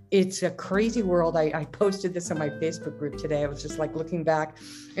Medicare. It's a crazy world. I posted this on my Facebook group today. I was just like looking back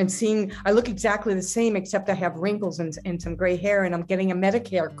and seeing, I look exactly the same, except I have wrinkles and some gray hair, and I'm getting a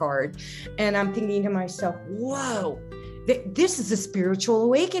Medicare card. And I'm thinking to myself, whoa, this is a spiritual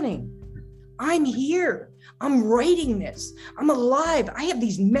awakening. I'm here. I'm writing this. I'm alive. I have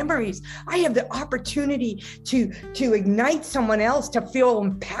these memories. I have the opportunity to ignite someone else to feel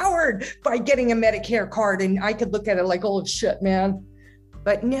empowered by getting a Medicare card. And I could look at it like, oh shit, man.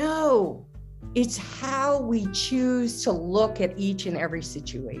 But no, it's how we choose to look at each and every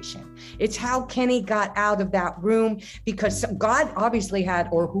situation. It's how Kenny got out of that room, because God obviously had,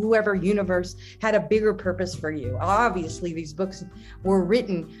 or whoever universe had a bigger purpose for you. Obviously, these books were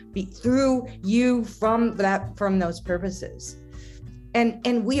written through you from those purposes.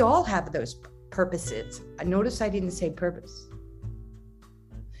 And we all have those purposes. Notice I didn't say purpose.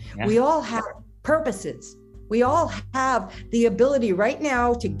 Yeah. We all have purposes. We all have the ability right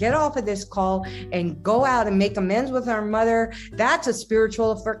now to get off of this call and go out and make amends with our mother. That's a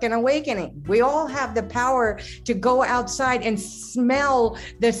spiritual freaking awakening. We all have the power to go outside and smell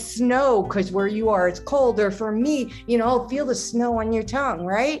the snow, because where you are, it's cold. Or for me, feel the snow on your tongue,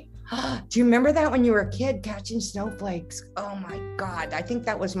 right? Do you remember that when you were a kid, catching snowflakes? Oh my God. I think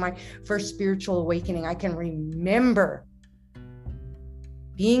that was my first spiritual awakening. I can remember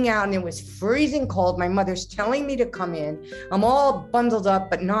being out and it was freezing cold. My mother's telling me to come in. I'm all bundled up,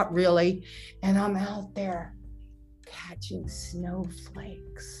 but not really. And I'm out there catching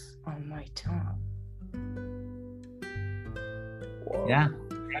snowflakes on my tongue. Whoa. Yeah.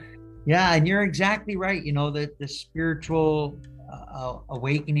 Yeah. And you're exactly right. The spiritual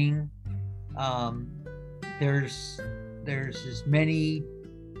awakening, there's as many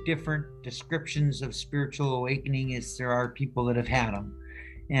different descriptions of spiritual awakening as there are people that have had them.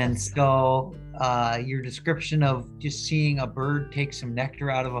 And so your description of just seeing a bird take some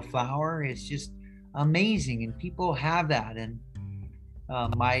nectar out of a flower is just amazing. And people have that. And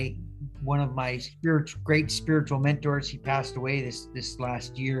one of my great spiritual mentors, he passed away this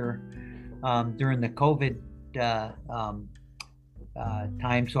last year during the COVID time.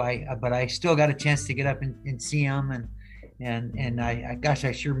 But I still got a chance to get up and see him. And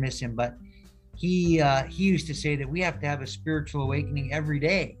I sure miss him. But he used to say that we have to have a spiritual awakening every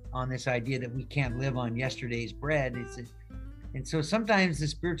day on this idea that we can't live on yesterday's bread. And so sometimes the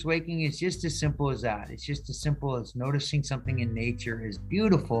spiritual awakening is just as simple as that. It's just as simple as noticing something in nature as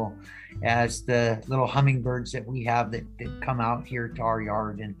beautiful as the little hummingbirds that we have that come out here to our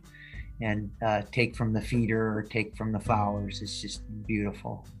yard and take from the feeder or take from the flowers. It's just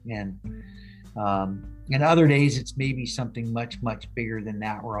beautiful. And other days it's maybe something much, much bigger than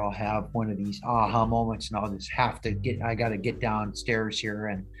that, where I'll have one of these aha moments and I'll just I got to get downstairs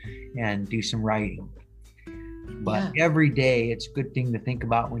here and do some writing. But every day it's a good thing to think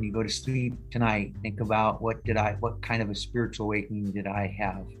about when you go to sleep tonight. Think about what kind of a spiritual awakening did I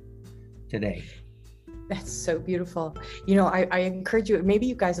have today? That's so beautiful. I encourage you, maybe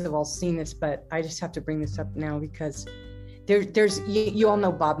you guys have all seen this, but I just have to bring this up now because there's you all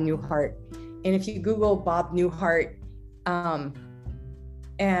know Bob Newhart. And if you Google Bob Newhart,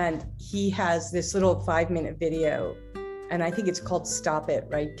 and he has this little 5-minute video, and I think it's called Stop It,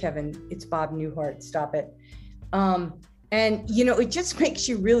 right, Kevin? It's Bob Newhart, Stop It. And, it just makes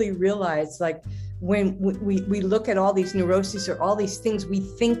you really realize, like, when we look at all these neuroses or all these things we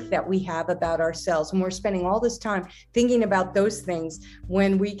think that we have about ourselves, and we're spending all this time thinking about those things,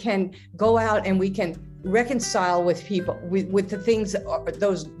 when we can go out and we can reconcile with people, with the things,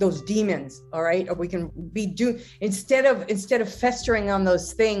 those demons, all right? Or we can be instead of festering on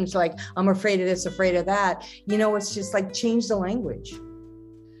those things like, I'm afraid of this, afraid of that, it's just like change the language.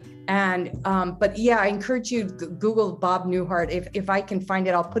 And but yeah, I encourage you to Google Bob Newhart. If I can find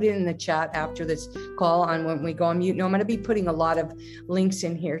it, I'll put it in the chat after this call on when we go on mute. No, I'm going to be putting a lot of links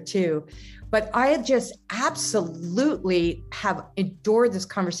in here too. But I just absolutely have adored this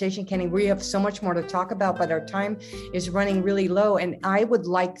conversation, Kenny. We have so much more to talk about, but our time is running really low. And I would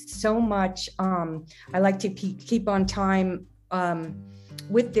like so much, I like to keep on time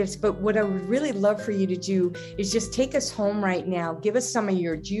with this, but what I would really love for you to do is just take us home right now. Give us some of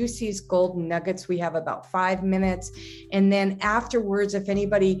your juiciest golden nuggets. We have about 5 minutes. And then afterwards, if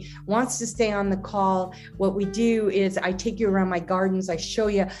anybody wants to stay on the call, what we do is I take you around my gardens. I show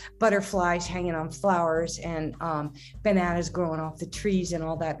you butterflies hanging on flowers and bananas growing off the trees and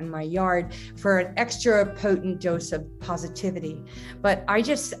all that in my yard for an extra potent dose of positivity. But I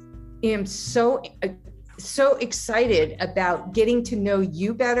just am so excited about getting to know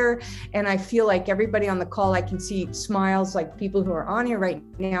you better. And I feel like everybody on the call, I can see smiles, like people who are on here right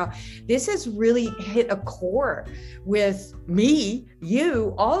now. This has really hit a core with me,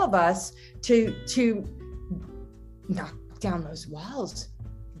 you, all of us to knock down those walls,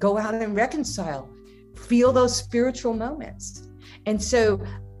 go out and reconcile, feel those spiritual moments. And so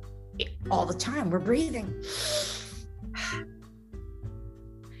all the time we're breathing.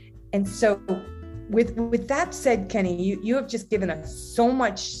 And so with that said, Kenny, you have just given us so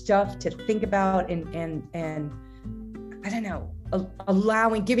much stuff to think about and I don't know,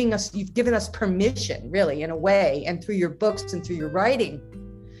 you've given us permission, really, in a way, and through your books and through your writing,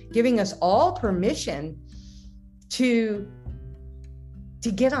 giving us all permission to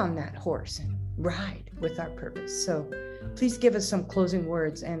get on that horse and ride with our purpose. So please give us some closing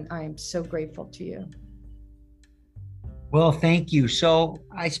words, and I am so grateful to you. Well, thank you. So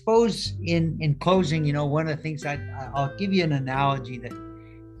I suppose in closing, one of the things I'll give you an analogy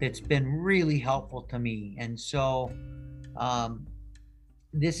that's been really helpful to me. And so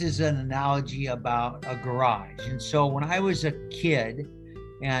this is an analogy about a garage. And so when I was a kid,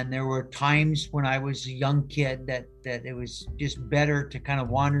 and there were times when I was a young kid that it was just better to kind of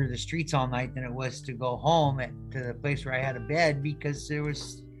wander the streets all night than it was to go home to the place where I had a bed, because there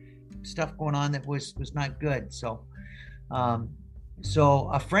was stuff going on that was not good. So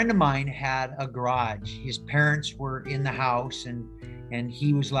a friend of mine had a garage. His parents were in the house, and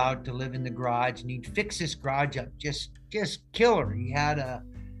he was allowed to live in the garage, and he'd fix this garage up just killer. He had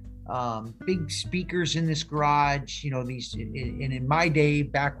big speakers in this garage, these, and in my day,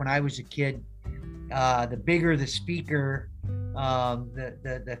 back when I was a kid, the bigger the speaker,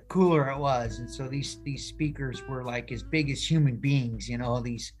 the cooler it was. And so these speakers were like as big as human beings,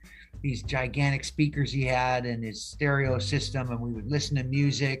 these gigantic speakers he had in his stereo system, and we would listen to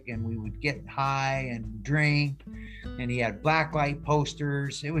music and we would get high and drink, and he had blacklight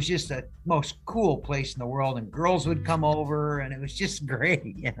posters. It was just the most cool place in the world, and girls would come over, and it was just great,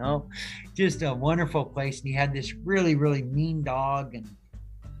 just a wonderful place. And he had this really, really mean dog,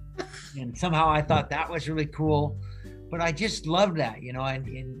 and somehow I thought that was really cool, but I just loved that,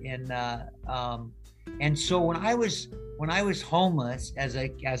 and so when I was homeless as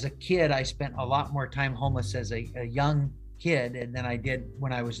a kid, I spent a lot more time homeless as a young kid than I did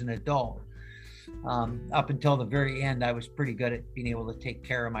when I was an adult. Up until the very end, I was pretty good at being able to take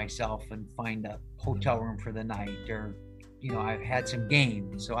care of myself and find a hotel room for the night, or I had some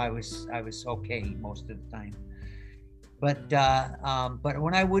game, so I was okay most of the time. But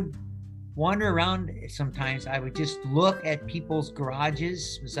when I would wander around, sometimes I would just look at people's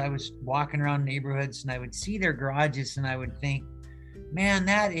garages as I was walking around neighborhoods, and I would see their garages, and I would think, man,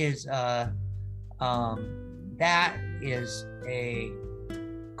 that is a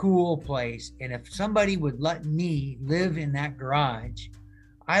cool place. And if somebody would let me live in that garage,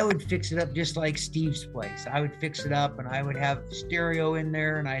 I would fix it up just like Steve's place. I would fix it up, and I would have stereo in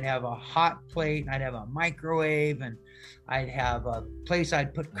there, and I'd have a hot plate, and I'd have a microwave, and I'd have a place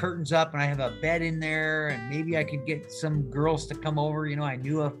I'd put curtains up, and I have a bed in there, and maybe I could get some girls to come over. I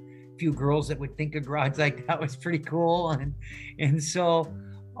knew a few girls that would think a garage like that was pretty cool. And so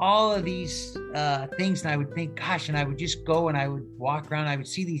all of these things, and I would think, gosh, and I would just go and I would walk around. I would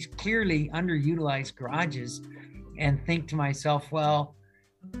see these clearly underutilized garages and think to myself, well,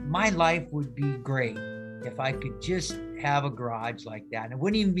 my life would be great if I could just have a garage like that. And it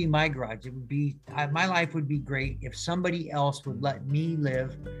wouldn't even be my garage. It would be, my life would be great if somebody else would let me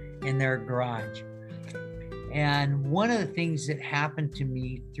live in their garage. And one of the things that happened to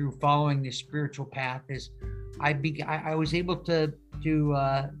me through following this spiritual path is I was able to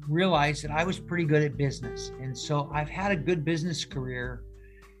realize that I was pretty good at business. And so I've had a good business career,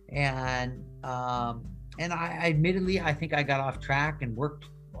 and I admittedly, I think I got off track and worked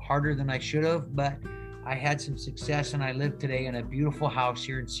harder than I should have, but I had some success, and I live today in a beautiful house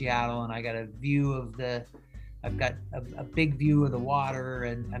here in Seattle, and I got I've got a big view of the water,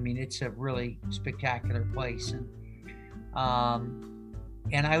 and I mean, it's a really spectacular place. And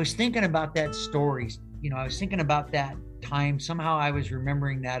I was thinking about that story, I was thinking about that time. Somehow I was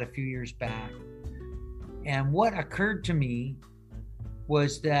remembering that a few years back. And what occurred to me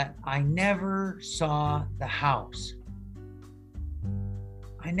was that I never saw the house.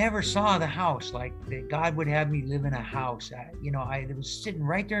 I never saw the house, like that God would have me live in a house. It was sitting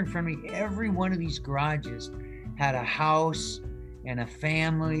right there in front of me. Every one of these garages had a house and a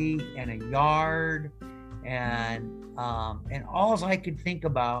family and a yard, and all I could think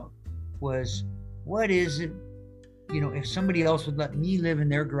about was, what is it? If somebody else would let me live in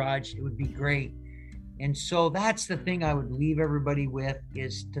their garage, it would be great. And so that's the thing I would leave everybody with,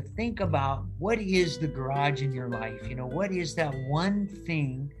 is to think about, what is the garage in your life? What is that one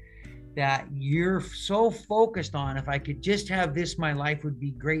thing that you're so focused on? If I could just have this, my life would be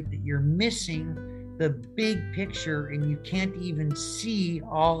great, that you're missing the big picture, and you can't even see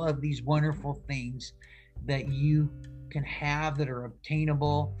all of these wonderful things that you can have that are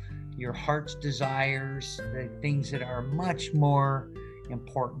obtainable, your heart's desires, the things that are much more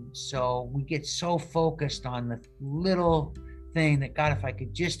important. So we get so focused on the little thing that, God, if I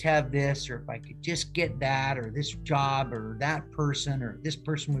could just have this, or if I could just get that, or this job, or that person, or this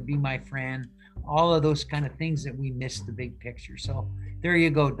person would be my friend, all of those kind of things, that we miss the big picture. So there you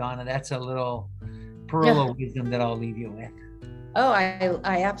go, Donna. That's a little pearl of wisdom that I'll leave you with. Oh,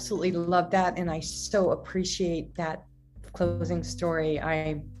 I absolutely love that. And I so appreciate that closing story.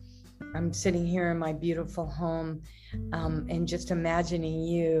 I'm sitting here in my beautiful home, and just imagining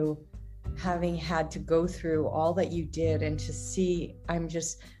you having had to go through all that you did, and to see, I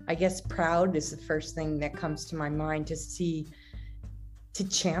guess proud is the first thing that comes to my mind, to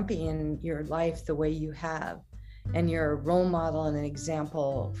champion your life the way you have. And you're a role model and an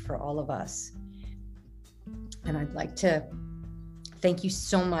example for all of us. And I'd like to thank you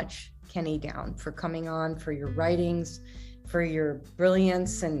so much, Kenny Down, for coming on, for your writings, for your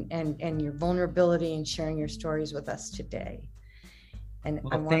brilliance, and your vulnerability, and sharing your stories with us today. And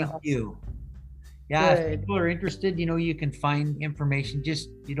well, thank you. Yeah, if people are interested, you can find information. Just,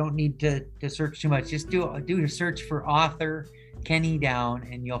 you don't need to search too much. Just do a search for author Kenny Down,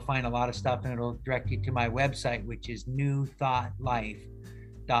 and you'll find a lot of stuff, and it'll direct you to my website, which is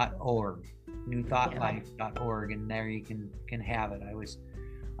newthoughtlife.org. newthoughtlife.org, and there you can have it.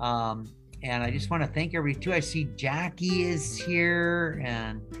 And I just want to thank everybody too. I see Jackie is here,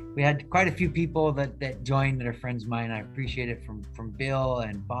 and we had quite a few people that joined that are friends of mine. I appreciate it, from Bill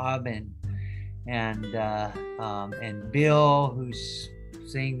and Bob and Bill, who's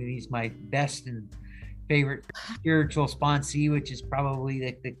saying that he's my best and favorite spiritual sponsee, which is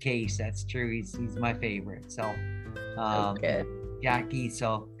probably the case. That's true. He's my favorite. So good. Jackie,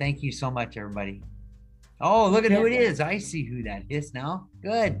 so thank you so much, everybody. Oh, look at who it is. I see who that is now.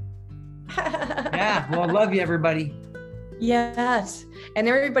 Good. Yeah, well, love you, everybody. Yes, and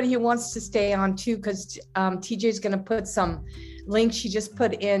everybody who wants to stay on too, because TJ's going to put some links. She just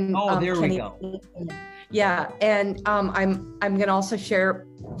put in. Oh, there we go. Yeah, and I'm going to also share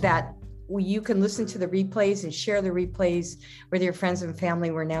that you can listen to the replays and share the replays with your friends and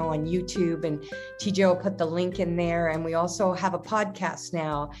family. We're now on YouTube, and TJ will put the link in there. And we also have a podcast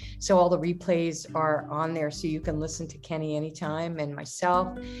now, so all the replays are on there, so you can listen to Kenny anytime, and myself.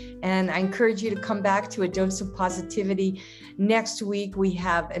 And I encourage you to come back to A Dose of Positivity. Next week, we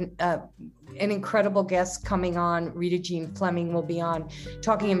have an incredible guest coming on. Rita Jean Fleming will be on,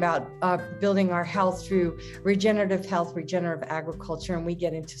 talking about building our health through regenerative health, regenerative agriculture, and we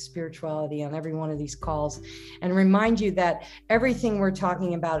get into spirituality on every one of these calls, and remind you that everything we're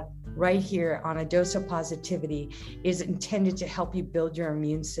talking about right here on A Dose of Positivity is intended to help you build your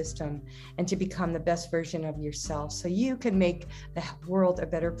immune system and to become the best version of yourself, so you can make the world a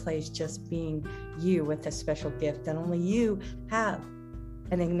better place, just being you with a special gift that only you have.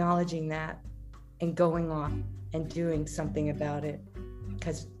 And acknowledging that and going off and doing something about it,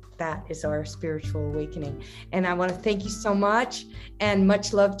 because that is our spiritual awakening. And I want to thank you so much, and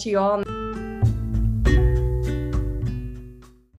much love to you all.